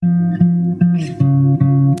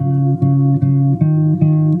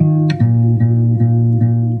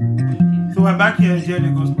back here at Dear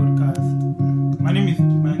Lagos Podcast. My name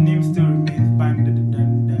still remains Bang.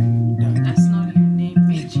 That's not your name,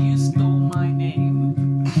 bitch. You stole my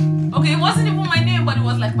name. Okay, it wasn't even my name, but it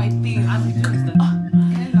was like my thing. Hi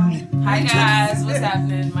guys, what's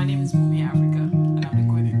happening? My name is Bumi Africa, and I'm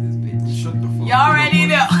recording this bitch. Shut the fuck up. You already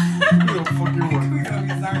know. Who the fuck you want? I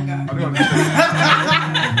don't understand.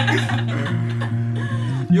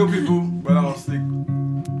 Yo people, but I was sick.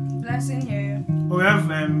 Blessing here. We have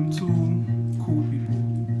two cool people.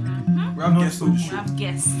 We have Not guests on the We show. have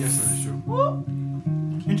guests. Guests on the show.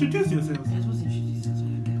 Introduce yourselves. You're supposed to introduce yourself to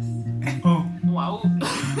your guests. Oh, Wow.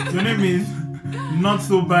 your name is Not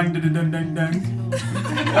So Bang. And your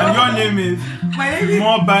name is My name is.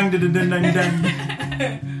 More Bang. We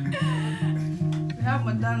have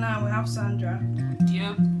Madonna and we have Sandra.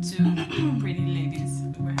 You two pretty ladies.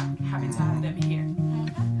 We're happy to have them here.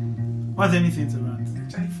 What's anything to rant?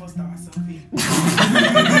 Actually forced ourselves here.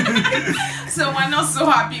 So we're not so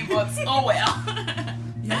happy, but oh well.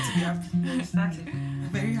 You have to be happy. We started.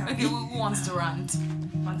 Very happy. Okay, who wants to rant?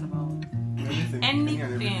 What about?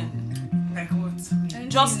 Anything. Like what?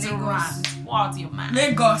 Just to Lagos. rant. What's your man?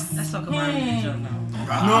 Lagos. Let's talk about religion now. No,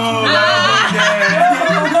 we're not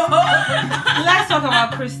there. Let's talk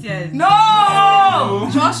about Christians. No!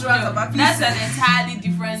 Just rant about That's Christians. an entirely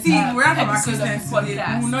different See, we're not about episode of Christians the today.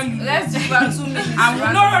 podcast. We will not leave. Let's do about 2 minutes. No.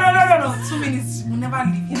 2 minutes. We'll never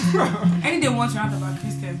leave here. Any day we want to rant about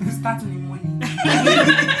Christians, we'll start in the morning.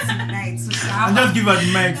 Tonight. So she And just give her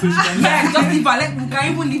the mic so she can. yeah, just leave her. Like, we can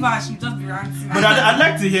even leave her. She'll just be ranting. But I'd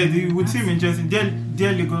like to hear. It would seem interesting. Dear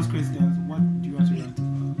Lagos Christians, what do you want to rant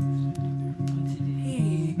about?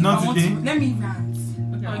 Hey, Not I want today. to, let me rant.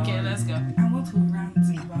 Okay, let's go. I want to rant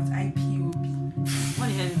about IPOB. What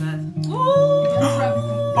the hell is that?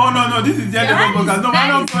 Oh no, this is Dear Lagos Podcast. No,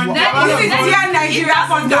 man, This is Dear Nigeria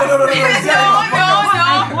podcast. No.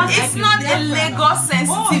 It's not a Lagos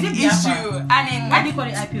sensitive issue. And Why do you call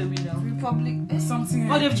it IPOB now? Republic. Something.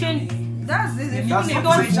 Oh, they've changed. That's this. If you That's name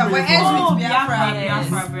what it, they we're do. ends with Biafra,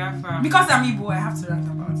 Biafra. Biafra. Because I'm Igbo, I have to rant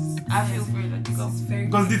about it. I feel free to go. It's very.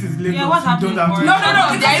 because this is Lagos. Yeah, what's you don't happening have to. for- No.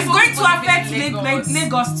 There It's is going to people affect living in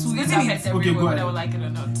Lagos too, It's going to isn't affect it? everywhere, go whether ahead. we like it or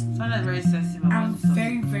not. Sounded very sensitive about I'm something.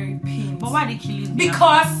 very, very pained. But why are they killing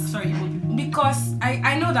Because- Sorry, Igbo people. Because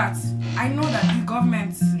I know that the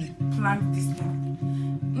government planned this thing.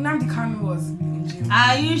 Nnamdi Kanu was in jail.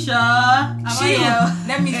 Are you sure?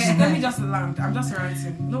 Let me just land. I'm just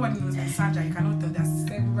ranting. Nobody knows me. Sandra, you cannot tell. There's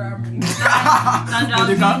several people. But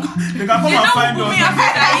they can come You and know find who us. Bumi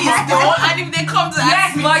Africa is though, and if they come to Yes,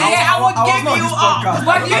 ask me, but yeah, I would I was give not you this up. podcast.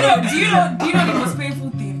 But do you know the most painful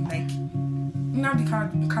thing? Like, Nnamdi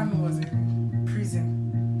Kanu was in prison.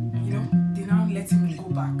 You know, they now let him go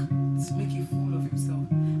back to make a fool of himself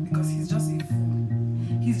because he's just a fool.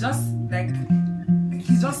 He's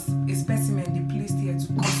just a specimen they placed here to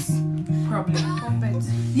cause problem. Puppet.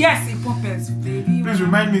 Yes, a puppet, baby. Please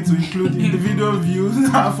remind me to include individual views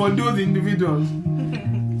for those individuals.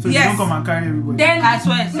 So you Yes. don't come and carry everybody. Then I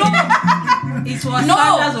swear. no, It was No.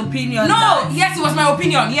 Sandra's opinion. no. Yes, it was my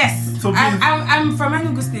opinion. Yes. So please. I'm from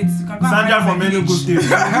Enugu State. You can go and Sandra find from my Enugu village.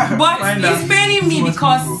 State. But Find it's out. paining me What's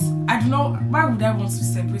because people. I don't know why would I want to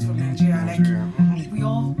separate from Nigeria? Like we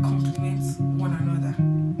all complement one another.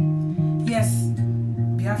 Yes,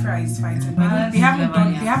 Biafra is fighting, but Well, they haven't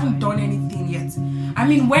that's done anything yet. I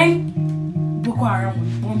mean, when Boko Haram was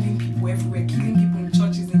bombing people everywhere, killing people in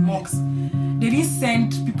churches, in mosques, they didn't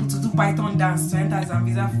send people to do Python dance to enter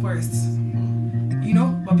Zambia first. You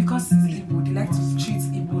know, but because it's Igbo, they like to treat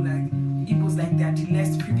Igbos like they are the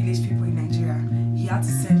less privileged people in Nigeria. He had to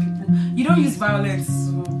send people. You don't use violence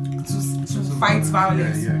to fight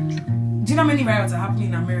violence. Yeah. Do you know how many riots are happening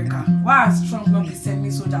in America? Why has Trump not been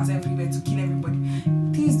sending soldiers everywhere to kill everybody?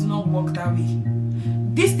 Things do not work that way.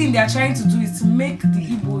 This thing they are trying to do is to make the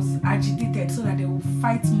Igbos agitated so that they will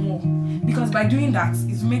fight more. Because by doing that,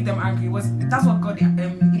 it will make them angry. That's what got the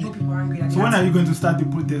Igbo people angry. So when are you going to start the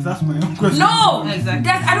protest? That's my own question. No!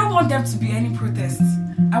 Exactly. I don't want there to be any protests.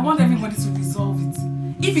 I want everybody to resolve it.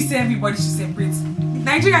 If you say everybody should separate,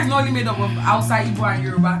 Nigeria is not only made up of Hausa, Igbo and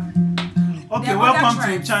Yoruba. Okay, There are welcome other to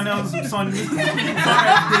tribes. Channel's Sunday. On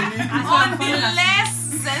the less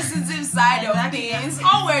sensitive side of things,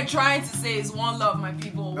 all we're trying to say is one love, my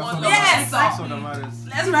people. One love. Yes. That's what that matters.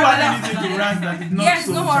 Let's If you wrap have it up. anything to rant that is not Yes,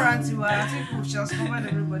 so. No more ranting. I think we've just covered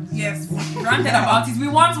everybody. Yes, ranted about it. We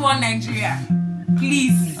want one Nigeria.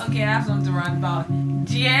 Please. Okay, I have something to rant about.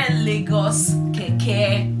 Dear Lagos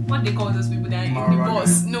Keke. What they call those people that are in the Maraga.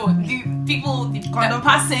 bus? No, the people, the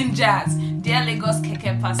passengers. Dear Lagos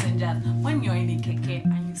Keke passengers. When you're in a Keke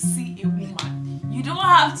and you see a woman, you don't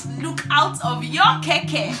have to look out of your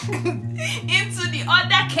keke into the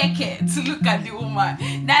other keke to look at the woman.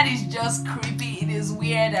 That is just creepy. It is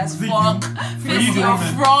weird as fuck. Face you the your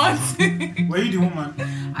woman? front. Were you the woman?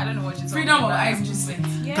 I don't know what you're talking Freedom of about. eyes I'm just saying.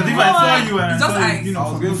 movement. Because if I saw you and I Just saw you, eyes. you know, I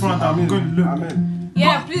was from going the front, I'm going to look.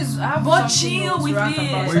 Yeah, please. I have But something chill else with to rant this.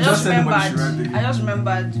 about. Well, I you just just said nobody should remembered. rant I just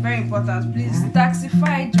remembered. Very important. Please,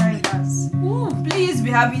 taxify drivers. Please be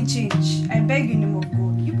having change. I beg you, in the name of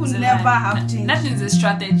God. You will It's a never lie. have change. That is a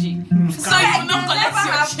strategy. So you will not collect never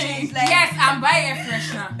your have change. Like, Yes, and buy air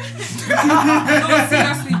freshener. No,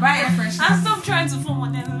 seriously, buy air freshener. And stop trying to form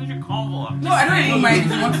an energy convo. No, I don't even mind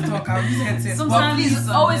if you want to talk. I'll use headset. But Sometimes please, it's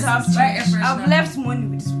always have buy air change. freshener. I've left money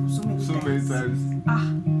with this so many So times. many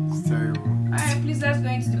times. It's terrible. Alright, please let's go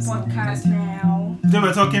into the podcast now. They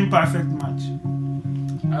were talking perfect match.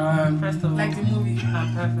 First of all, Like the movie.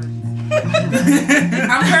 I'm perfect.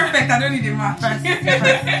 I'm perfect. I don't need a match.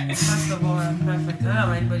 First of all, I'm perfect. I don't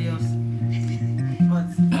have anybody else. But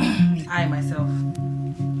I myself am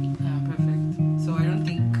perfect. So I don't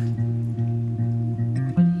think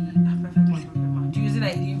perfect match. Do you say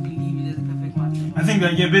that you didn't believe there's a perfect match? I think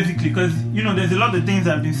that, yeah, basically, because, you know, there's a lot of things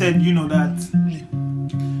that have been said, you know, that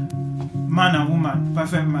man and woman,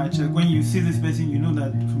 perfect match. Like when you see this person, you know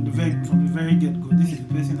that from the very get-go, this is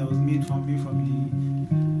the person that was made from the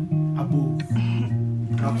above.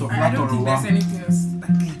 I don't think there's anything else like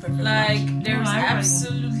a perfect match. Like there's No, everybody-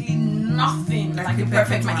 absolutely nothing Like like a a perfect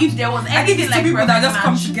perfect match. match. If there was I think anything it's two like people that perfect just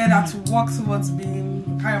come match, together to work towards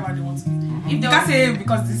being however they want to be. If You there can't was, say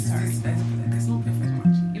because this is this, there's no perfect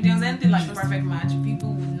match. if there was anything like a perfect match,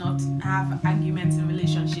 people would not have arguments in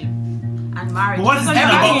relationship and marriage. But what's the thing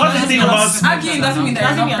Because about- what's the everything thing is about- just- Arguing doesn't mean that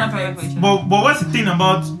Doesn't you're mean not I'm perfect. perfect. But what's the thing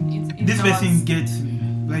about it this does. person gets me?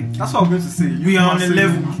 Like, That's what I'm going to say. we are on a must say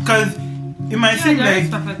level. you. Because it might Yeah, seem there is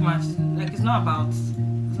like, perfect match. Like it's not about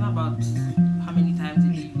how many times a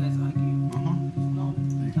day you guys argue.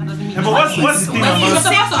 That doesn't mean. Yeah, but what's the thing When you about-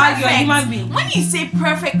 say supposed to argue a perfect, human being. when you say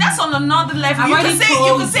perfect, that's on another level. I've You already could say,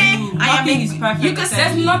 told I am nothing is perfect. You could say,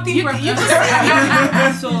 There's nothing you perfect. could say,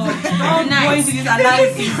 So don't go into this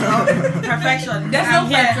analysis of perfection. There's I'm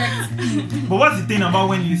no here. perfect. but what's the thing about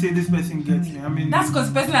when you say this person gets me? I mean, That's because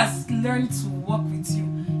the person has learned to work with you.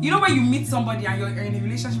 You know when you meet somebody and you're in a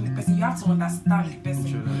relationship with the person, you have to understand the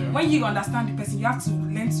person. When you understand the person, you have to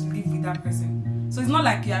learn to live with that person. So it's not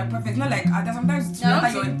like you're perfect. It's not like that sometimes it's I don't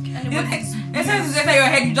enter your think head. anybody's It's enter your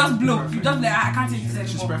head, you just blow. You just like I can't take this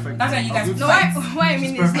She's anymore. perfect. That's why you guys No, fight. what I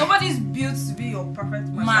mean is nobody's built to be your perfect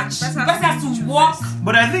Match. The The person has to walk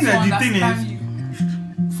but I think to that the thing understand is, you.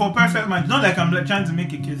 for perfect match, not like I'm like trying to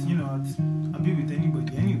make a case, you know, I'll be with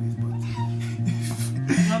anybody anyways, but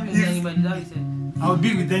Not with anybody. That we said. I'll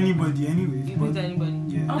be with anybody anyways. You with But anybody.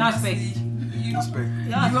 yeah. No respect. You Respect.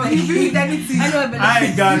 will be with anything. I know, but I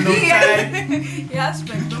ain't got no type. yeah,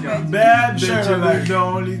 aspect. Don't mind. Bad Sure, bitch, like- like the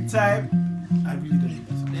only type. I really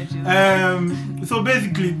don't need that song. So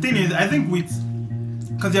basically, thing is, I think with,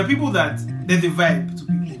 because there are people that there's a vibe to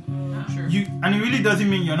people. You and it really doesn't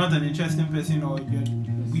mean you're not an interesting person or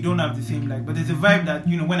we don't have the same like, but there's a vibe that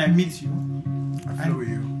you know when I meet you, I feel with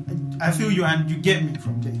you. I feel you and you get me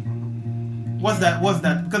from there. What's that?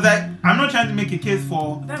 Because I'm not trying to make a case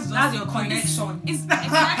for. That's your connection. It's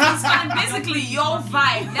basically your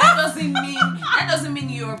vibe. That doesn't mean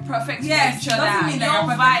you're perfect Yes, for each other. doesn't mean that Your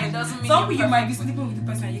you're vibe perfect. doesn't mean Some you're people you might be perfect. sleeping with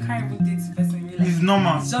the person and you can't even date the person in real life. It's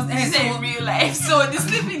normal. It's just This is in real life. So the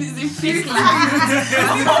sleeping is in fake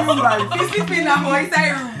life. You sleep in a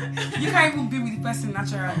inside room. You can't even be with the person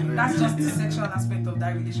naturally. That's just the sexual aspect of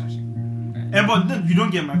that relationship. But no, you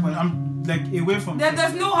don't get my point. I'm like away from.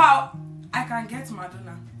 There's no how I can get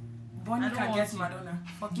Madonna. Bonnie I don't can want get to. Madonna.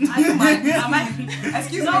 Fuck you. Fuck Excuse me.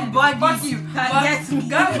 you Fuck you. can But get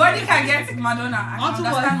me. Bonnie can get Madonna. I can Onto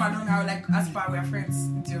understand what? Madonna. Like as per we're friends,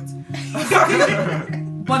 idiot.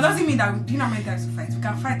 But doesn't mean that we do not make time to fight. We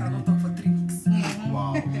can fight and not talk for 3 weeks.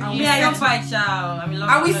 Wow. And we Yeah, I don't settle. fight, child. I mean,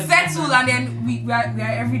 And we settle and then we are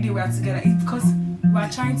every day we are together. It's because we are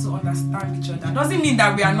trying to understand each other. Doesn't mean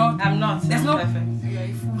that we are not. I'm not. There's I'm no. perfect. You are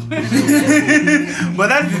a fool. But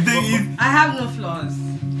that's the thing is, I have no flaws.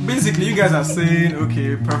 Basically, you guys are saying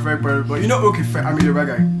okay, perfect, but you know, okay, I'm a Yoruba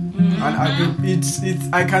guy, and I do, it's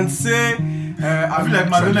I can say I feel like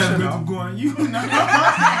Madonna is going to go on you now.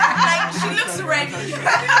 Like she looks ready. No,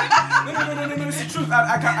 it's the truth.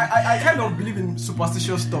 I kind of believe in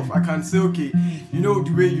superstitious stuff. I can say, okay, you know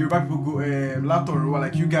the way Yoruba people go, Latin or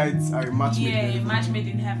like you guys are a match made in Yeah, heaven. match made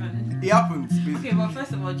in heaven. It happens. Basically. Okay, but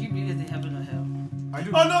first of all, do you believe there's a heaven or hell? I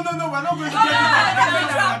do. Oh no, we're not going to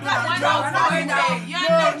get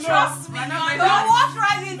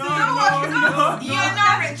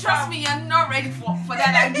Trust me, you're not ready for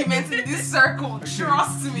that argument in this this circle.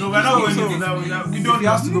 Trust me. No, we're not going So, into that. We If don't he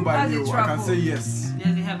has to know. go by That's a you, I can trouble. say yes.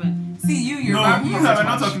 Yes, they haven't. See, you're No, Yoruba we're people.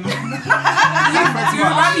 not talking.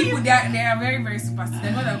 Yoruba people, they are very, very superstitious.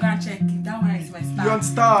 They're not going to go and check it. That one is my star. You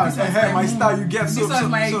understand? This one's My star, you get This so was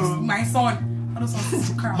my so. my son. All those ones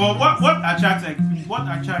to crown. But what attracts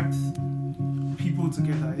people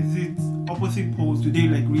together? Is it opposite poles? Do they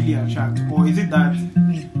like really attract, or is it that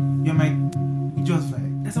you might just like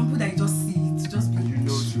There's some people that you just see it, just be.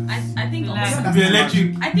 I think Like- be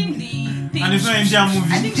electric? I think the thing. And it's not Indian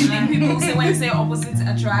movie. I think the thing people say when they say opposite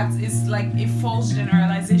attract is like a false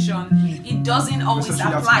generalization. It doesn't always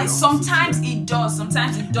Necessarily has to apply. be opposite, Sometimes it does.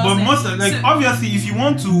 Sometimes it doesn't. But most of, like So- obviously, if you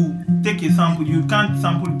want to take a sample, you can't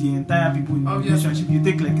sample the entire people in the Obviously. relationship. You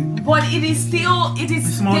take like a But it is still A they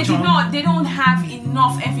small chunk. they don't have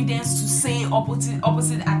enough evidence to say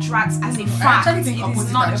opposite attracts as a I fact. actually think It is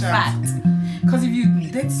opposite not a attracts. fact. Because if you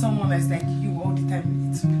date someone that's like you all the time,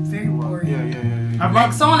 it's very boring. Yeah.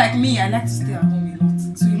 Like someone like me, I like to stay at home a lot.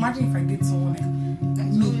 So imagine if I date someone like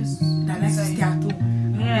me that likes to stay at home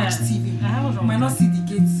and Yeah. watch TV. I haven't You might not see the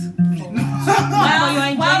gates. Well, you're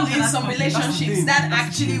enjoying well, the in last some one. relationships that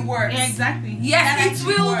actually works. Yeah, exactly. Yes, That it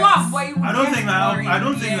actually will works. work, but it will I don't get think boring that. I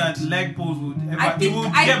don't in the think end. that leg pose would ever. I it think would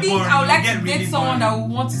I get think boring. I would like It would to get date really someone that boring.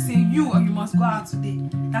 would want to say you must go out today.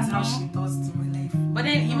 That's how she does to my life. But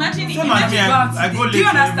then imagine Same as me, go out I go today. late Do you for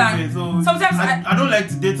understand? everywhere, so Sometimes I don't like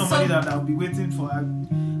to date somebody So- that I'll be waiting for.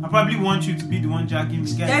 I probably want you to be the one jacking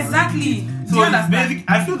me. Guys, Exactly. Do So you it's understand? basic.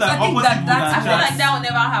 I feel that So I think opposite that would I feel like attract. that will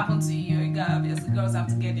never happen to you. Obviously, girls have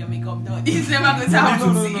to get their makeup done. It's never going to No,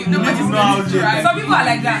 happen no, to no, you. no, Nobody's no, going no, to no, try. Some people are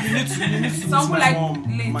like that. You need to meet Some people my like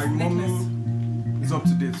mom. late, My mom lateness. is up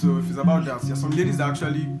to date, so if it's about that, yeah, some ladies that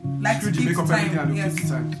actually Like screw to the keep makeup time, everything and yes. keep the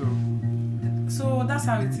time. So So that's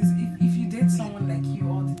how it is. If you date someone like you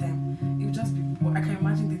all the time, it will just be. I can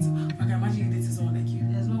imagine dating. I can imagine you dating someone like you.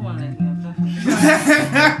 There's no one like me. I'm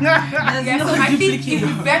perfect. Yeah, so I think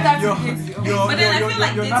it's better to your date the opposite. your But then I your feel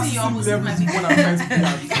like your dating your narcissism opposite level might is be- what I'm trying to get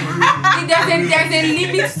at. So really. There's a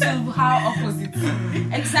limit to how opposite.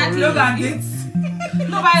 Exactly. Look at it.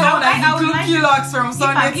 No, but Someone I that would include like. kilox from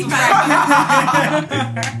Sunday if to I-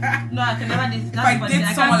 Friday. No, I can never date. I That's date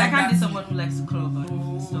I someone can't, like I can't that. date someone who likes to club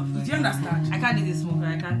and stuff. Do Like you understand? I can't date a smoker.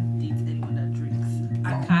 I can't date anyone that drinks.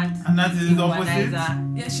 I can't. And that is date the a opposite.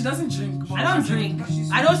 womanizer. Yeah, she doesn't drink. but I don't she- drink.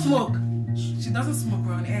 she's- I don't smoke. She doesn't smoke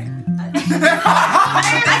around air. I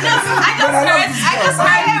just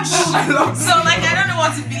heard so like I don't know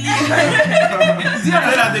what to believe. Say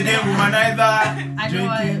that again, womanizer, I don't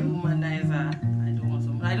want a drinking. womanizer. I don't want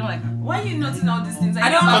someone. I don't like her. Why are you noting all these things? I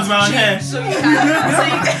don't know Cause we're on hair. so you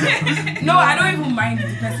can. No, I don't even mind if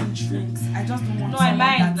the person drinks. I just don't want No, I someone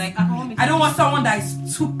mind. that- Like alcohol makes I don't me want someone that is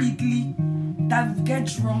stupidly that get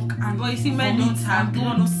drunk and But you see, men don't have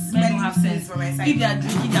don't men don't have sense. from my side. If they are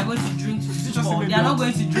drinking, they are going to drink to just score. a They are not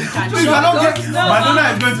going to drink and Please, I don't get. No, Madonna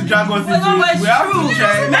is going to drag us Well, no, into but it. it's We have true. to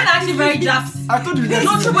try. Men are actually very daft. I told you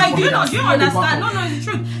No, true, but do you know? Do you Really understand? back No, it's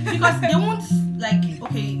the truth. Because they won't like.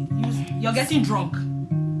 Okay, you're getting drunk.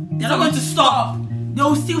 They're not going to stop. They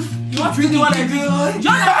will still. You want to do what I do? Do you understand?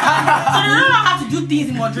 So they don't know how to do things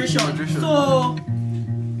in moderation. Moderation. So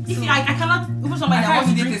if you, I cannot even somebody I that can't wants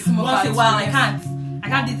to date drink a smoker once in a while. I too, can't. I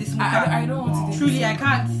can't date this smoker. I don't want to date. Truly, I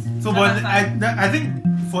can't. So, Do but you understand? I think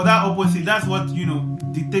for that opposite, that's what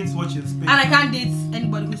dictates what you expect. And I can't date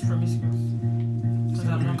anybody who's promiscuous.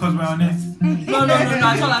 Because we're honest. No,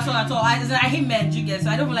 at all. I hate men, do you get? So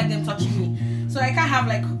I don't even like them touching me. So I can't have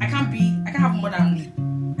I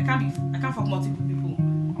can't fuck multiple people.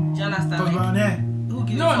 Do you understand? Because we're Like, honest. who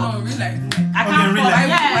gives a No, fuck? no, real life. I Okay, can't real fuck. life.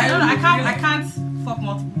 Yeah, no, I can't. real I life. can't fuck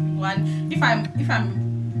multiple people. And if I'm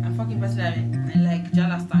fucking person that I like, do you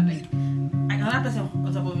understand? Like, another person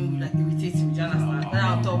on top of me will like irritate me. Do you understand? When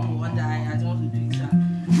I'm on top or under, I don't want to do that.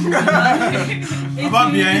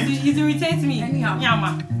 About behind? It irritates me. Anyhow. Yeah,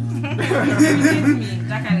 man. It irritates me.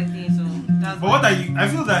 That kind of thing. So that's. But what are you? I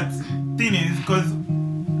feel that thing is because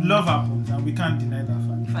love happens and we can't deny that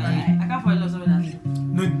fact. If I can't fall in love with someone that's.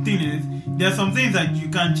 No, the thing is, there are some things that you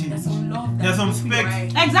can't change. There's some love. There's some that specs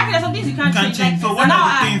right. Exactly, there's some things you you can't can't change. change. So Like, what now, are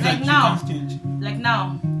the things that like you now, can't change? like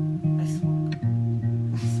now, I smoke.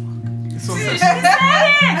 It's so She sensitive. said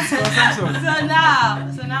it.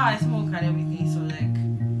 Consensus. So now I smoke and everything. So like,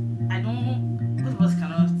 I don't. Both of us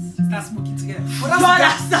cannot. Start smoking together. But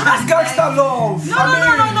that's gangster love. No.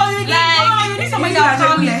 You need somebody that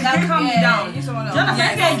will calm you down. You need someone Do you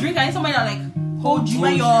understand? else. If you're a drinker, I need somebody that like hold you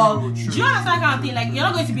when Hold you're. you, Do you understand that kind of thing? Like you're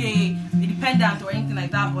not going to be a dependent or anything like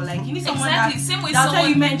that, but like you need someone Exactly, same way that'll tell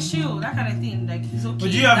you, someone- man, chill, that kind of thing. Like it's okay. But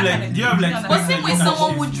do you have that like- kind of do you thing. have like understand? But same way Like,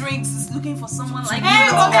 someone shift. who drinks is looking for someone like Hey,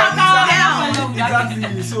 you. go calm down.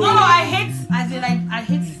 Exactly. So No, I hate. As in, like, I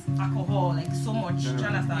hate alcohol, like so much. Do you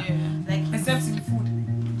understand? Yeah. Like Except in food.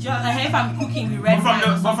 just like if I'm cooking with red wine.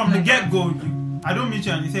 But from the like get go, I don't meet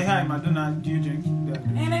you and you say, "Hi, Madonna, do you drink?"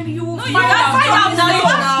 And then you will No, find you out. find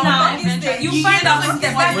out now. You find out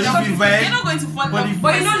step by But step. if we vibe, You're not going to fall but off. if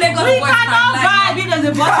But you know Lagos We boys can cannot lie. vibe if there's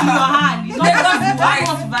a bottle in your hand. It's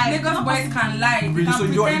not Lagos boys can lie. They Really? can So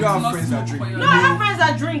you pretend don't to have not friends that smoke drink? for your No, I have friends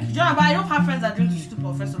that drink. Do you know, but I don't have friends that drink to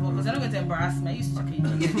stupid, first of all, because they're not going to embarrass me. I used to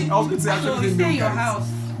I was going to say, So actually, we say stay no, in your guys. house.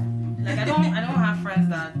 Like I don't have friends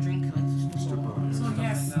that drink like to stupid. So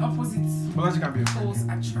yes, opposites Bolaji can be a friend. poles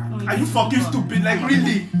attract. are you fucking stupid? Like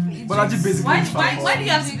really? Bolaji basically Why, is why do you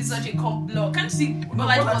have to be such a complot? Can't you see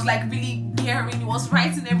Bolaji was like really caring, he was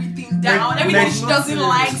writing everything down, everything she doesn't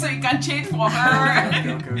like, so you can change for her.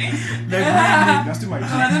 Okay. Like really, that's too much.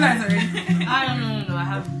 Madonna is already I don't know. I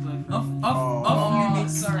have boyfriend. off Oh,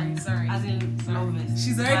 limits. sorry. As in lovers.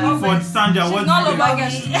 She's already For Sandra, She's what? not you over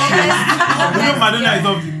again. know Madonna is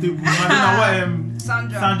off the table. Madonna, what?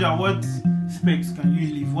 Sandra. Sandra, what specs can you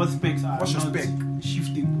leave? What specs are What's your not spec?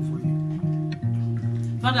 shiftable for you?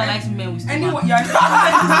 Not that likes men with anyone. stomach. You're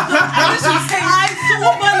I'm so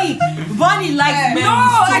funny. Bonnie likes men no,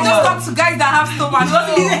 with I just stomach. talk to guys that have stomach.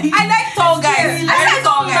 I like tall guys. I like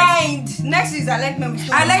tall guys. Mind. Next is I like men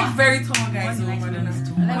with I like very tall guys. Bonnie likes men with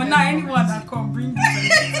stomach. But now anyone that come bring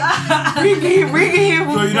this, bring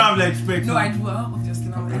him. So you don't have like specs? No, I do. Obviously,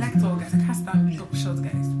 no. I like tall guys. I can't stand top short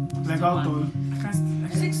guys. Like how tall? I can't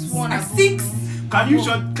stand. 6'1" I'm above. 6. Can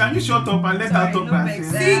you shut up and let her Sorry, talk no back? vex.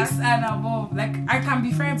 6 and above. Like I can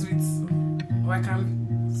be friends with, or I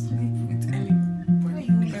can sleep with anybody.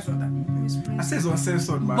 Depends on that. I say it's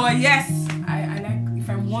uncensored, man. But yes, I like if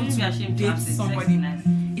I want Shouldn't be to ashamed to date have sex. somebody. Sex is nice.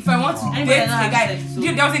 If I want to Anybody date a that has guy, sex, so-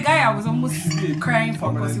 there was a guy I was almost crying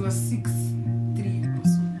for because he was 6'3" or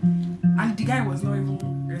so, and the guy was not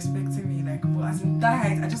even respecting me. Like, but as in that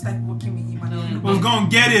height, I just like walking with him and I Was gonna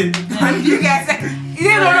get it. and you guys,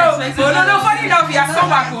 no. Funny enough, he has come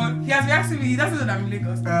back home. He has been asking me. He doesn't know that I'm in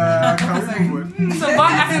Lagos. Can we move on? So,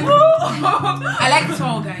 but as in, I like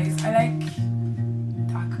tall guys. I like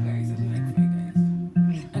dark guys. I don't like fair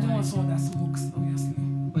guys. I don't want someone that smokes, obviously.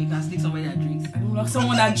 But you can stick somebody that drinks. I don't like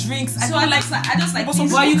someone that drinks. So I just like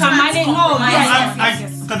these But you can manage. No, Yes, yes.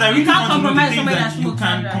 yes. Because I You really can't want to know the compromise things somebody that that you smokes, can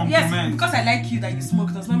Sandra. compromise. Yes, because I like you that you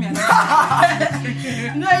smoke does not mean I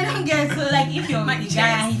like No, you don't get. So like if you're My with the guy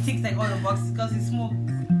and he ticks like all the boxes because he smokes.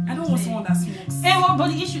 you. I don't want someone that smokes. Hey, well, but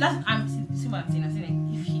the issue that's see what I'm saying. I'm saying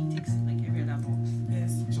like if he ticks like every other box,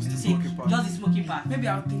 Yes. Just the take smoking part. just the smoking part. Maybe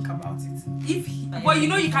I'll think about it. If he, But but you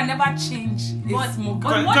know you can never change a But smoker.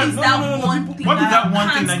 But what is No, that no, no, no, one people- thing what is that that one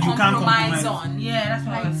thing that you can't compromise? on? Yeah, that's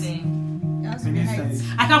what I'm saying. Minister.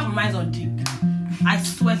 I can't compromise on dick. I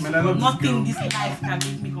swear to Man, I God, love this nothing girl. in this life can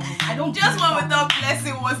make me compromise. I don't Just give a one fuck. without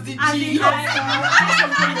blessing was the I G. mean,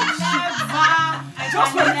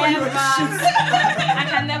 I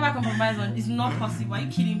can never compromise on. It's not possible. Are you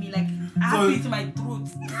kidding me? Like I have So- it in my throat.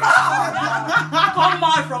 Come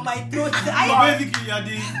out from my throat. So basically, you're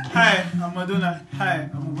the hi, I'm Madonna. Hi,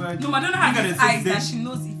 I'm a virgin. No, Madonna You has gotta these say eyes this. that she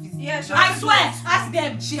knows if it's. Yeah, sure. I swear, ask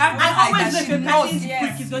them. She has these I eyes always that know if she the knows. person's yes.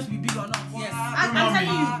 prick is going to be big or not. Yes. I'm Human telling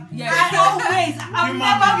you. being. Yes. I always. I'll Human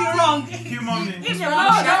never be being. wrong. Human being. If they're No, not,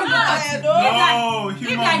 she has to look at you. Oh, if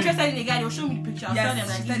human they're being. interested in a guy, they'll show me the picture. I'll tell them Yes,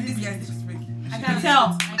 like she said this. this guy is disrespectful. I can tell.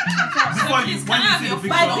 I can tell. Before you, Please, when can I you have see the your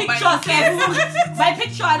picture, By phone? picture, by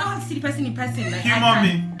picture, I don't have to see the person in person. Like human I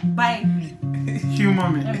being. can. By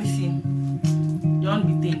Human let being. me see. You want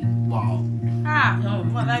to be thin? Wow. Ah, no,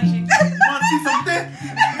 what that shit. Want to see something?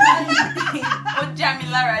 Oh,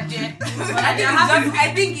 Jamilara Jen.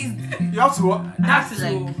 I think it's You have to what? that's to, so.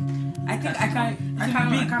 like, I think I can't. I be can't.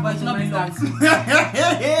 big, I can't but it's not big compromise enough.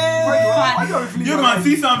 that. Why do you feel You you're man right?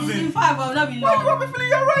 see In something. 5, I will not be long. Why do you feel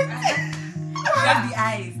you're right? She has the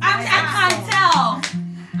eyes. I can't tell.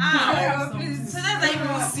 So that's like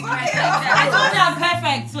even secret like I that. told you I'm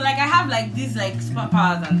perfect. So like I have like these like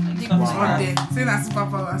superpowers and like stuff. Wow. There. Say that's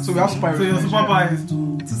superpower. So we have spiral. So your superpower is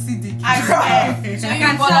to. to see the. I swear. So I you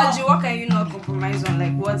can Bolaji, tell. what can you not compromise on?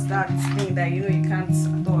 Like, what's that thing that you know you can't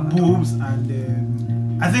at all? boobs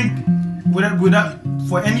and I think without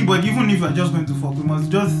for anybody, even if you're just going to fuck, we must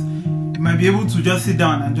just you might be able to just sit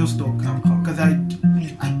down and just talk because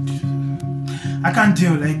I can't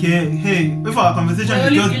tell like hey if our conversation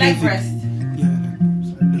is just You like basic, breast? yeah, I like boobs.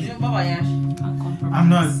 I love- You don't Baba Yash? I'm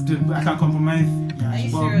not I can compromise Are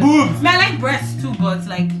you but serious? boobs. I like breasts too, but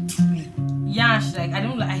like Yash, like I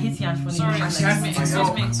don't like. I hate Yash for Sorry, like, excuse me, excuse me.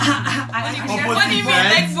 Opposite What do you mean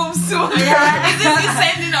sides. like boobs too? Yeah. Is this you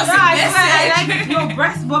sending us No, a I message? like no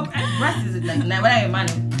breast, but breast is like when I'm a man,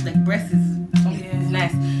 like breast is something is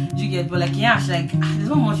nice. You get, but like Yash, like there's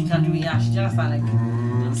not much you can do with Yash. Do you understand? Like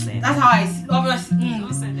Don't say that. that's how I see. Obviously,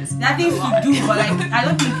 Don't say this. There are things to do, but like I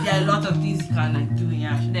don't think there are a lot of things you can like do in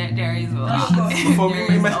your action. There is a Oh, lot. God. For There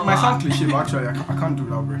me, is my a sound lot. cliche, but actually I can't do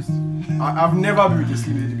loud bursts. I've never been with a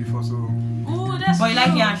slim lady before, so Ooh, that's But you like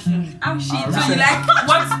true. your action. I'm shit. Ah, So you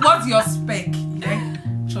like what's your spec? You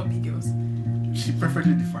like chubby girls. she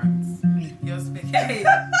perfectly defines. Your spec. Hey,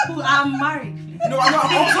 Who I'm married. No,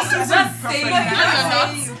 I'm just saying just say perfect.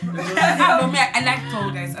 that. No, me, I like tall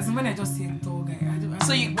guys. As in when I just say tall guy, I don't.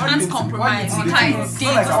 So you Why can't do you- compromise. why do You you can't think- date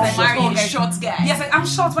It's not like or I'm marry short. a short guy. Yes, like, I'm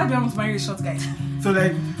short. Why do I want to marry a short guy? So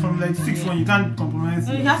like from like 6'1", you can't compromise.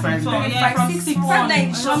 No, you have to be 5'9". tall. Yeah, Five, from six, 6'1".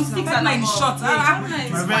 one. From 6 and 9 above. short.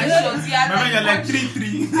 My man, you're like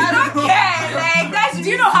 3'3". I don't care. Like that's. Do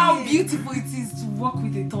you know how beautiful it is to walk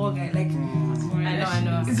with a tall guy? Like I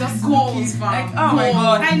know. it's just Goals, looking, fam. like oh my Goals.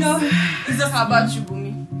 god. I know. It's just How about you,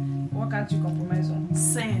 Bumi? What can't you compromise on?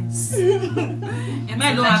 Sense.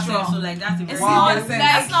 Men don't have sense, so like that's a It's very Wow. not.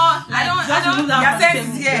 That's not. I don't. Just remove that Your from the sense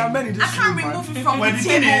table. is There here. are many I just can't man. remove it from But the the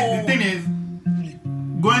thing table. is,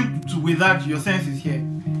 going to without your senses here.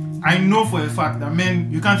 I know for a fact that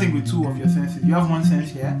men, you can't think with two of your senses. You have one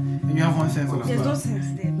sense here, and you have one sense of There's no back. sense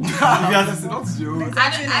there. If you have- That's not your.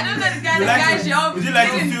 I don't know the kind You of like guys to- you're would you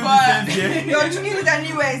like to feeling, feel the but sense there? You're doing it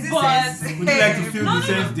anyway. Is this But- sense? Would you like to feel No, the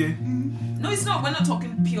no, no. sense there? no, it's not. We're not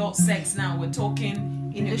talking pure sex now. We're talking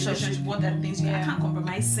in a relationship. What are the things I can't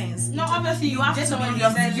compromise sense. No, obviously you have to just be somebody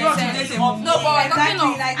your says you have to sense date a of- mom. No, but we're talking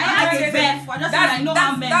Exactly, of. like, I have a bet. I just That's- I know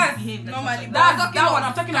that's- how men that's- behave. Normally, but That's I'm talking that of one.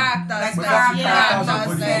 I'm talking about characters, like But characters, characters character, are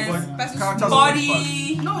body, sense, body, characters are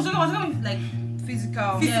body, No, it's talking like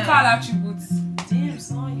physical. physical attributes. Damn,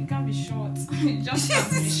 son, you can't be short. You just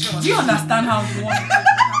can't be short. Do you understand how you want?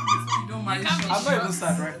 You don't marry can't be short. I'm not even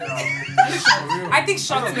sad right now. For real. I think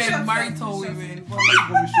short men marry tall women, but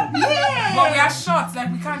we are short.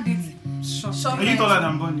 Like we can't date short. Are you taller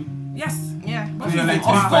than Bonnie? Yes. Yeah. So you're like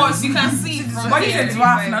Of course, you can see. From Bonnie is a there.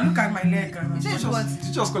 dwarf now. Look at my leg. You said what?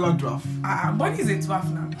 You just call her draft. Bonnie is a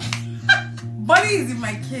dwarf now. Bonnie is in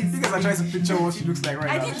my case. You guys are trying to picture what she looks like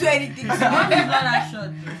right I now. didn't do anything. Why is not that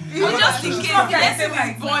short? You just in case Yeah, yes, same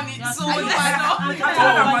like it's Bonnie. So I know, that's I not. I'm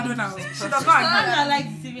taller than Madonna. She does not agree. I like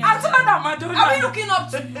the TV. I'm taller than Madonna. Are we looking up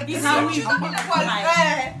to? It's how we She's not gonna like.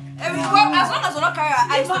 qualify. As long as we're not carrying our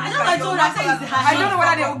eyes, But I know I told her, I said it's the I don't know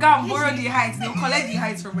whether they will go and borrow the heights. They will collect the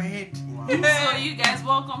heights from my head. So you guys,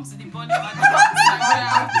 welcome to the Bonnie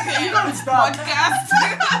podcast.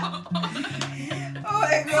 Oh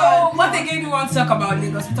my So, god. what again do you want to talk about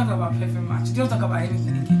Lagos? We talk about perfect match. Do you want to talk about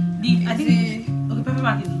anything again? I think okay, Pepe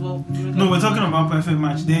Mark is well. No, we're talking about perfect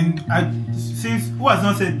match. Then since who has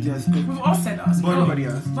not said their spec? We've all said ours. Nobody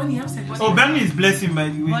else. Bonnie have said Oh, Benny is blessing by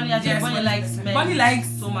the way. Bonnie, I think Yes, Bonnie likes men. Bonnie likes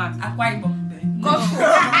so much. Akwa Ibom. God forbid.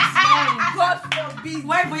 God forbid.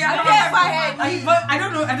 Why? But I've never heard I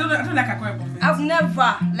don't know. I don't like Akwa Ibom. I've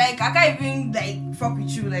never, like, I can't even, like, fuck with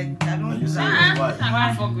you. Like, I don't do that.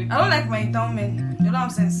 I fuck with I don't like my down men. They don't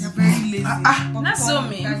have sense. You're very lazy. That's so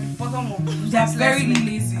mean. Like, the bottom of They're very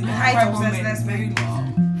lazy. The height Akwa of Ibom men, senseless very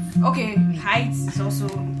men. lazy. Okay, height is also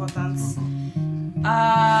important.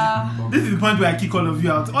 This is the point where I kick all of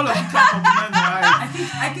you out. All of you can't compliment my height.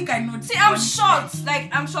 I think I know. See, I'm Bonnie's short. spec.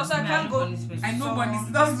 Like, I'm short, so I can't go. I know Bonnie's.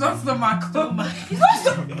 That's the mark.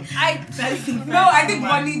 I No, I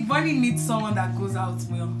think Bonnie needs someone that goes out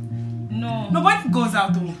well. No. Nobody goes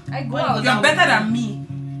out though. go Bonnie out. goes You're out better with than me.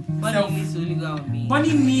 Bonnie needs to only go out with me.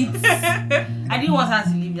 Bonnie needs. I didn't want her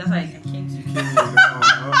to leave. That's why I came to.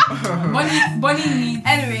 Bonnie needs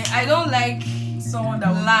Anyway, I don't like someone that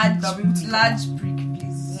will that will be able to large prick,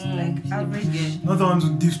 please. Like, average. Not someone to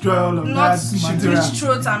destroy all of Not that material. rich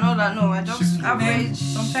throats and all that. No, I just She's- average.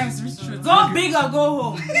 Sometimes rich truth. Go big or go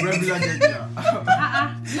home. Regular nigga.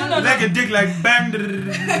 No. Like a dick, like bang.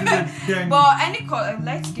 Then But any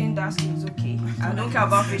light skin, dark skin is okay. I don't care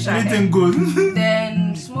about facial hair. anything goes.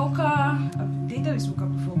 Then smoker. I've dated a smoker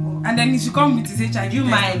before, but And then he should come with his HIV. You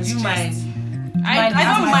test on mind, his you chest. mind. I That's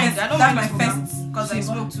don't my mind. first- I don't that's mind my the smoker first because I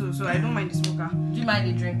smoke too, so I don't mind the smoker. Do you mind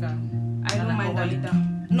the drinker? I don't mind the alcoholic. leader.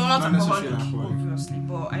 No, not Not alcoholic, necessarily alcoholic. obviously,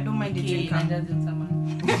 but I don't mind the Okay, drinker. Nigerian gentleman.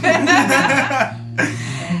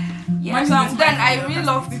 Yeah, Mine so is then my I favorite really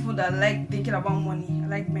love aspect. people that like thinking about money. I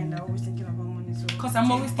like men that are always thinking about money. So Because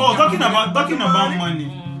I'm always Oh, talking thinking about money.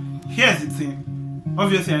 Here's the thing.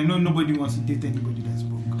 Obviously, I know nobody wants to date anybody that's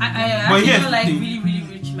broke. I But actually here's don't like the thing. really,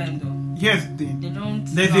 really rich men though. Here's the thing. They don't.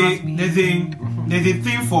 There's know how a to behave. there's a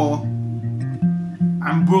thing for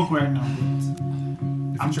I'm broke right now,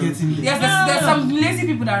 but I'm True. getting there. Yes, there's some lazy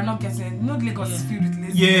people that are not getting. You know, Lagos is filled with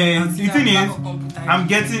lazy Yeah, people. the thing is, I'm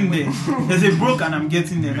getting there. There's a broke and I'm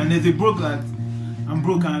getting there, and there's a broke that I'm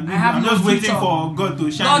broke and I have I'm no just waiting future. for God to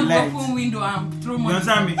shine God the light. open window and throw You money.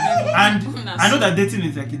 understand me? And I know that dating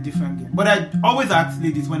is like a different game. But I always ask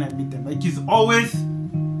ladies when I meet them, like it's always,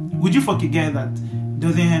 would you fuck a guy that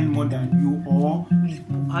doesn't earn more than you, or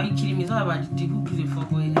Are you kidding me? It's all about the dick who gives a fuck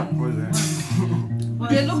boy. What's that?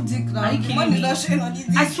 They look dick now. Are you The kidding money me? is not showing on the dick.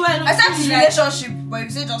 I swear. Except it's like, relationship, but if you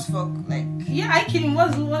say just fuck, like yeah, I kidding.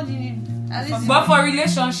 What do you need? at least But for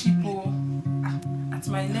relationship, at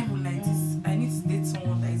my level like this, I need to date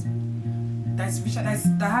someone that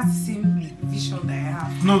has the same vision that I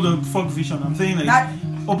have. no, the fuck vision. I'm saying like that.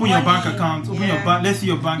 open your money, bank account, open your yeah. bank. Let's see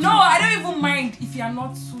your bank. No, I don't even mind if you are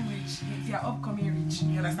not too rich, if you are upcoming rich.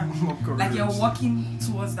 You understand? Upcoming Like you're rich. working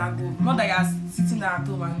towards that goal. Not that you're sitting there at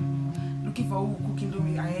home and looking for who cooking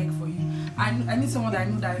doing an egg for you. I need someone that I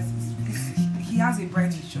know that he has a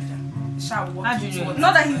bright future. Shall How do working you know? towards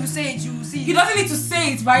Not it. that he will say it, you will see He it. doesn't need to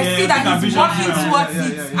say it, but I Yeah, see I that think he's ambition- working yeah, towards yeah,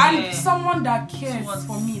 it. yeah, yeah. And someone that cares Towards-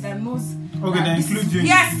 for me, that knows. Okay, that that this includes is- you in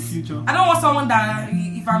Yes. the future. I don't want someone that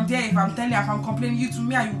if I'm there, if I'm telling, if I'm complaining, you to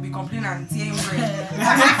me, I will be complaining and tearing bread.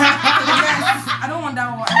 I don't want that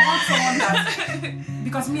one. I want someone that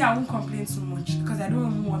because me, I won't complain too much because I don't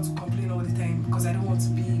even want to complain all the time because I don't want to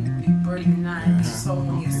be a burden to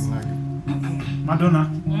someone. Yes. Madonna,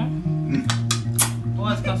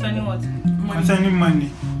 What concerning what? I'm sending money.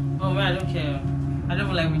 Oh man, I don't care. I don't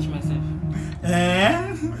even like rich myself.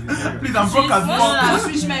 Please, I'm broke as She's- fuck. Most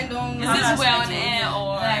rich men don't. Is this way on air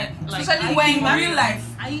or like Especially when In real life,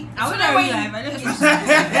 I So would that not when real you- life. I don't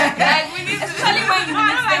care. like we need to Especially when you No, I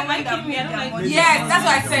meet don't them like when kidding me, I don't like- yes, that's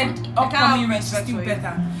why I said upcoming rich is respect still for you.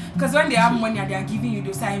 better because when they have money and they are giving you,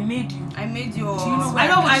 they say I made you. I made your. Do you know I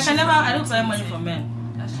don't collect money from men.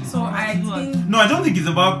 So I think No, I don't think it's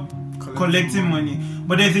about collecting money,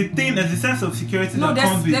 but there's a sense of security No, that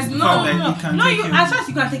comes with there's the no- fact that No, you can no, take you care as of- far as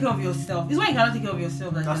you can take care of yourself. It's when you cannot take care of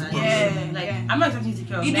yourself that That's you're the like, problem. like Yeah. I'm not expecting you to take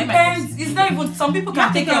care of it me. depends. It's not even some people You can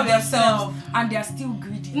have to take care of themselves yourself. and they are still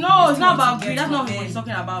greedy. No, They it's still not want to about get greed. That's from not what them. he's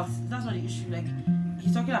talking about. That's not the issue. Like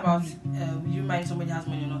he's talking about would you mind somebody has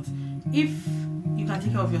money or not? If you can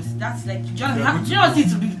take care of yourself, that's like do you understand? You don't need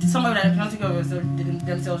to be somebody that cannot take care of yourself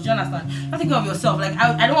themselves. Do you understand? Not take care of yourself. Like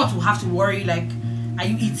I don't want to have to worry. Like, are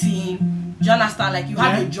you eating? Do you understand? Like you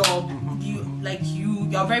have Yeah. a job.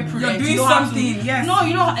 You're very prudent. You're doing you don't have something, to, yes. No,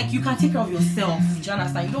 you know, like you can take care of yourself. Do you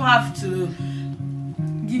understand? You don't have to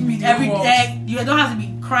Give me the every world. day. You don't have to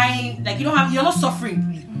be crying. Like you're not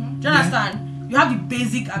suffering. Do you understand? You have the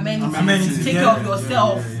basic amenities, Amenities, to take yeah. care of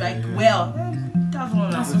yourself. Yeah, like yeah. well, that's one.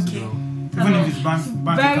 That's okay. even if his bank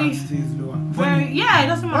Very- account stays lower. Very, Bunny. yeah, it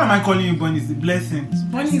doesn't Why am I matter. calling you Bunny? It's a blessing.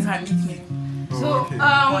 Money is her nickname. So okay.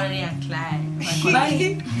 Bonnie and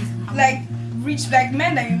Clyde. like rich like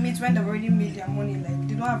men that you meet when they've already made their money, like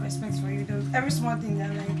they don't have respect for you. Every small thing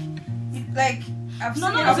they're like I've No,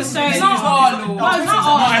 seen not it. necessarily. It's not all, though. No, it's not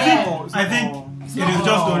all. No, I yeah. think it not is just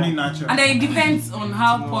all. only natural. And then it depends on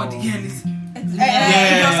how poor the girl is.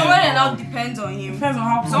 Because someone that now depends on him. Depends on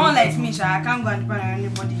how poor. Someone like me, I can't go and depend on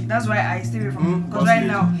anybody. That's why I stay away from him. Because boss right lady.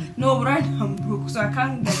 now, no, but right now I'm broke, so I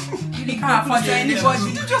can't like really go can't close afford to it. anybody.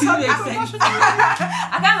 You just have to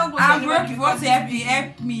I can't go close to I'm anybody. broke. If you want to help me,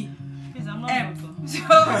 help me. Please, I'm not Eh. broke. So,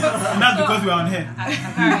 And that's because we're on here. I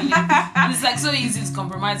can't relate. And it's like so easy to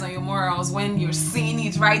compromise on your morals when you're seeing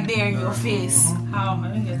it right there in your face. How? I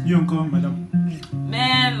don't get it. You don't come, madam.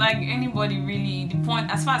 Man, like anybody really, the point,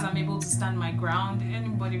 as far as I'm able to stand my ground,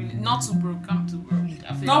 anybody really, not too broke, I'm too broke.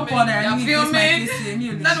 I feel Not me? poor that I I need feel this my me? face,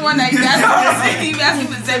 me, Not the one that you asked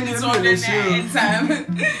me to send me 200 naira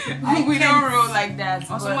anytime. We don't roll like that. Or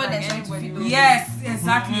but someone like that's trying to anybody feed will. Yes,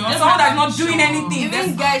 exactly. Or Just someone have that's not to doing show. anything. even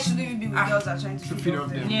That's- guys shouldn't even be with girls that are trying to feed feed off off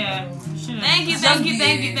them. Yeah. Shouldn't. Thank you, thank you,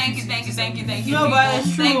 thank you, thank you, thank you, thank you, thank you. No, people. but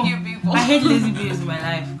it's true. Thank you, people. I hate lazy babes in my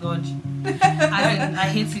life. God. I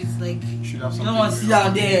hate it. Like Should have you something. don't want to sit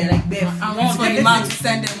down there like Beth. I'm You don't waiting for the man to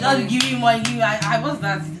send them Just money. give you money. Give you, I what's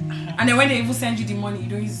that? And then when they even send you the money, you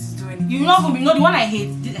don't use it to do anything. You know, the one I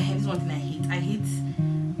hate. This is one thing I hate. I hate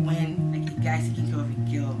when like a guy's taking care of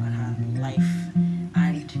a girl and her life,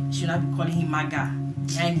 and she not be calling him maga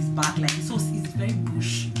behind his back. Like it's very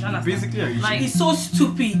bush. Do you understand? Basically, are you Like- It's so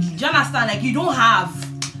stupid. Do you understand? Like you don't have.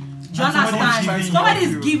 Do you And somebody is understand? giving Somebody you.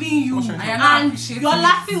 is giving you, And you're not and appreciating you're it.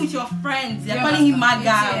 laughing with your friends. They're You calling him understand?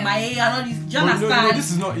 maga, Yeah. my and all this. Do you But understand? no,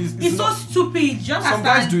 this is not. It's so stupid. Do you understand? Some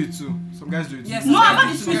guys do it too. Some guys do it too. Yes. No, I'm not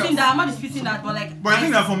Yes. disputing that. I'm not disputing that. But like, But I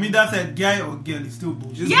think that for me, that's a guy or girl is still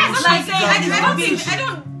bullshit. yes, like I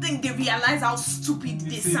don't think they realize how stupid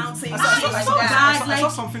they sound saying I something saw- like so that. bad. I saw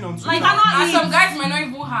Like, something on Twitter. like I'm not. And some guys might not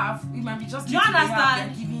even have. It might be just Do you little they have,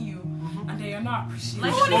 understand? they're giving you, and then you're not appreciating.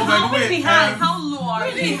 Like, it. who the Oh, by hell? the Who way, the hell? How low are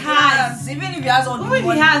Who they? the has? Even if he has all the Who the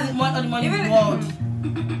money. has all the money in the world?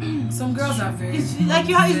 Some girls are very. It's like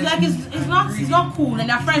it's not cool, and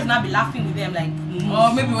their friends now be laughing with them like.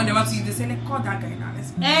 Or maybe when they want to eat, they say, like, call that guy now.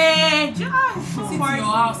 Let's go. Just Sit in your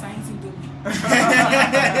house and eat Indomie.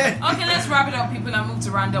 Okay, let's wrap it up, people, and move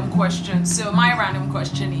to random questions. So my random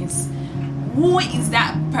question is, who is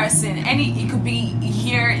that person? It could be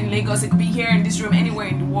here in Lagos, it could be here in this room, anywhere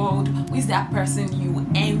in the world. Who is that person you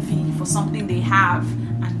envy for something they have,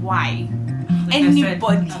 and why?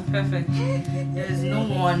 Anybody. I'm perfect. There's no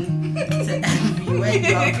one to envy where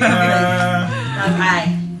you are. That's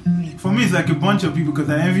I. For me, it's like a bunch of people because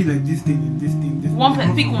I envy like this thing and this thing. This One thing.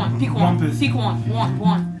 person. Pick one. Pick one. person. Pick one.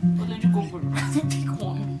 One. What did you go for? Pick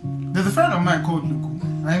one. There's a friend of mine called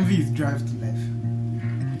Luku. I envy his drive to life.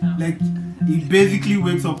 Like, he basically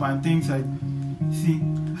wakes up and thinks like, see,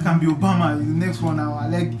 I can be Obama in the next 1 hour.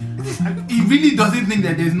 Like, he really doesn't think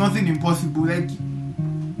that there's nothing impossible. Like,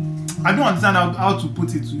 I don't understand how to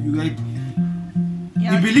put it to you. Like,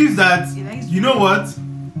 he believes that, you know what?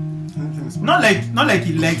 Not like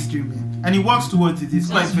he likes dreaming, and he works towards it. It's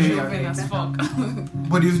quite very as fuck.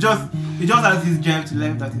 but he just has this drive to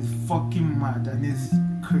life that is fucking mad and it's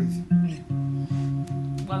crazy.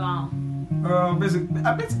 Well,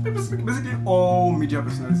 Basically all media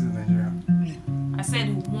personalities in Nigeria. I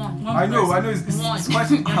said one. I know. It's One. quite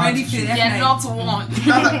You're hard ready to for choose. that. Yeah, not one.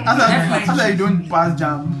 That's why you don't pass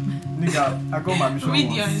jam. Nigga, I got my mission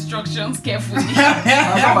Read your once. instructions carefully.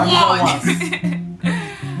 I got my mission One. once.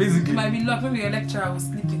 Basically. It might be luck. Maybe your lecturer was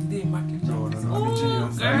sleeping today in market. No, I'm Ooh,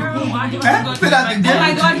 genius. girl, why you Eh? go Say that to again. Oh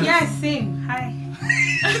my god, yes, same. Hi.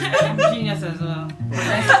 I'm genius as well.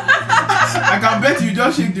 I can bet you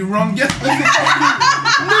just shake the wrong guess.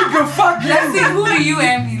 Nigga, fuck Let's see, who do you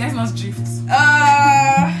envy? Let's not drift.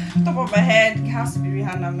 Top of my head, it has to be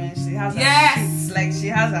Rihanna, man. She has her Yes. shit. Like, she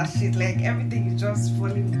has her shit. Like, everything is just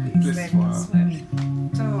falling in place. This Like, one. I swear.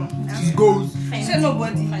 So, She goes. she said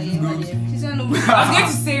nobody. She said nobody. I was going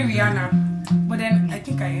to say Rihanna, but then I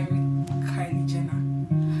think I envy Kylie Jenner.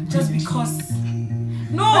 Just because.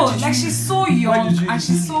 No, like she's so young did you- and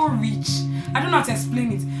she's so rich. I don't know how to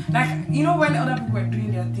explain it. Like, you know, when other people were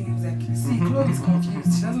doing their things, like, see, Chloe is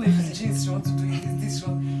confused. She doesn't know if it's jeans she wants to do, if it's this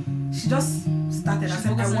one. She just started and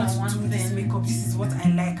said, I focusing want on to do one this thing. makeup. This is what I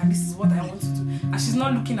like and this is what I want to do. And she's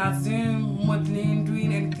not looking at doing modeling,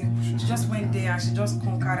 doing anything. She just went there and she just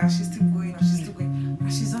conquered and she's still going and she's still going.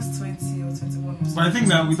 And she's just 20 or 21 or But I think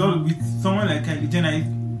that with someone like Kylie Jenner,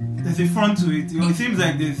 there's a front to it.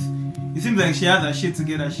 It seems like she has her shit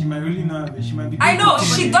together. She might really not have it. She might be. I know,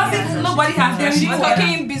 doing she it. doesn't, nobody has their shit We're together.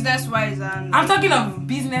 talking business wise and. I'm talking of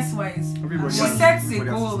business wise. Everybody She has- sets a everybody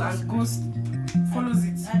has goal stuff. and goes, follows it.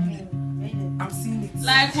 I'm seeing it.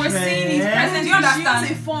 Like we're seeing his Yeah. present. Do you understand?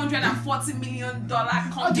 She's a $440 million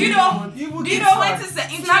company. Do you know? Even Do you kids know like- what is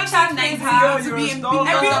Snapchat names names her to be a Everything, $1 billion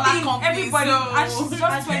everything, company. everybody, So and she's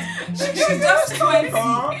just 20. She's just 20.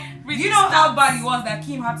 Do you know how bad it was that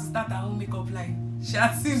Kim had to start her own makeup line? She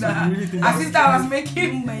had seen So that you really think her that was sister was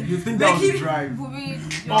crazy? making. You think that was Making- drive? Oh, by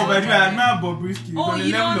the way, I admire Bobrisky. Oh, On the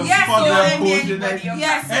you level don't- of yes, super so girl envy pose, anybody like, of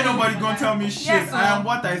Yes, ain't nobody gonna tell me shit. Yes, so- I am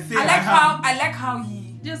what I say. I like how he.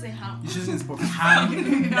 just a ham. You should say it's popular.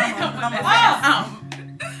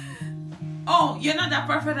 Oh, you're not that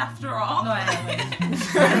perfect after all. No, I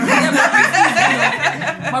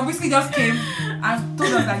am. But Whiskey just came and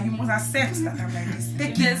told us that you must accept that I'm like this.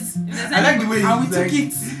 Take it. I like the way And we he's took like,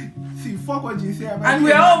 it. see, fuck what you say. And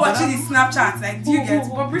we're all watching his Snapchat. Like, do you get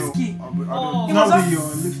Bobrisky? Oh. It Not was with just- you.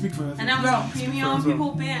 Let's speak for yourself. And I'm Well, like, premium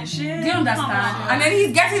people pay and shit. Do you understand? Come on. And then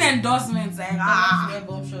he's getting endorsements like,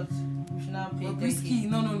 Bomb shots. We should not pay. Bobrisky.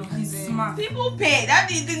 No, he's smart. People pay. That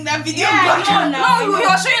didn't that video. No, he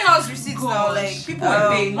was showing us receipts now. Gosh, Like, people were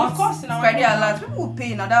paying. Of course, in our Friday alert. People will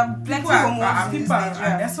pay now. There are plenty People of are, homos in this people are,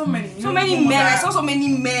 Nigeria. there's so many. So many men. I saw so many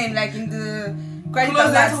men like in the credit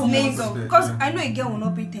Close that alert homos. names of. Because I know a girl will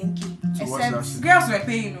not pay 10K. So what's that Except shit? Girls were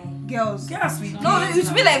paying, no. girls. Girls will No, pay. it used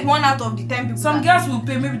to be like 1 out of the 10 people. Some that- girls will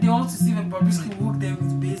pay. Maybe they want to see when Bobrisky will work them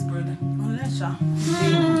with base brother. Unless, sir.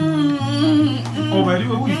 Oh, by the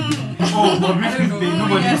way, who is? Oh, Bobrisky is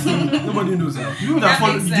paying. Nobody knows that. You would have That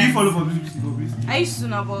followed. makes Do you sense. follow Bobrisky? I used to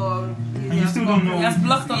know, but. And you still don't know. He has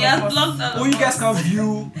blocked all He has of us. blocked all Oh, of you us. guys can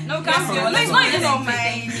view. No, Yes, can't yes, It's not even yes. on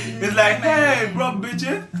my. It's like, hey, bro,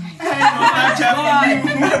 bitches. Hey, no Snapchat for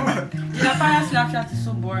you. The fire Snapchat is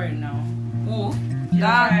so boring now. Who?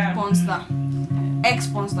 That Ponster.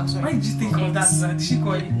 Ex-Ponster, Why sorry. did you think of that? Did she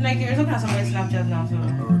call you? Like you're talking about somebody's Snapchat now, so.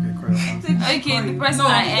 Oh, okay, correct. Okay, the person No, I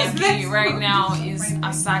let's- envy right now is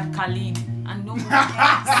Asad Khalid. And no one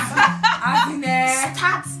As in,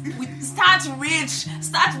 start rich,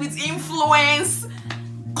 start with influence.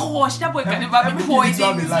 gosh, that boy can never be Everything poor in needs to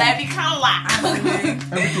have a his life. life. He can't laugh.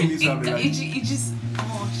 Everything needs to have a life. It just,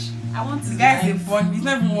 gosh, I want The his guy's a life. fun. He's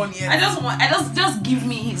not even 1 year. I just give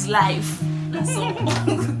me his life. That's all.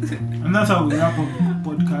 And that's how we wrap up the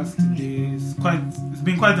podcast today. It's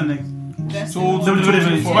been quite an So,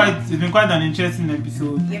 it's been quite an interesting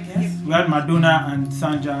episode. Yep. We had Madonna and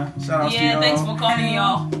Sanja. Shout out to Yeah, y'all. thanks for coming,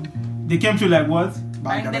 y'all. They came to like what?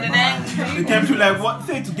 Bang, Bang, bang, bang, bang. bang. They came to like what?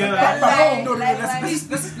 Say it together. No, let's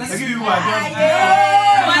I give you what?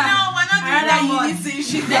 We're not doing that unity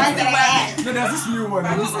shit next time. No, there's this new one.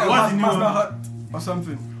 This, What's the new Mazda one? Hut or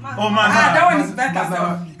something. Oh man, that one is better. Mazda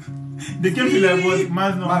Hut. they came to like what?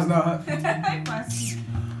 Mazda. Mazda Hut.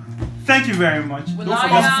 Thank you very much. We Don't love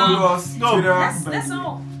forget to y'all. follow us. No, Twitter. That's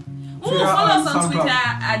all. Twitter Follow us and on SoundCloud. Twitter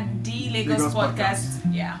at The Lagos Lagos Podcast.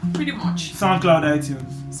 Yeah, pretty much. SoundCloud,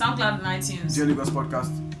 iTunes. SoundCloud and iTunes. Dear Lagos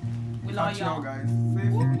Podcast. We love Catch y'all y'all. guys.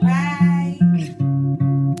 Safe. Bye.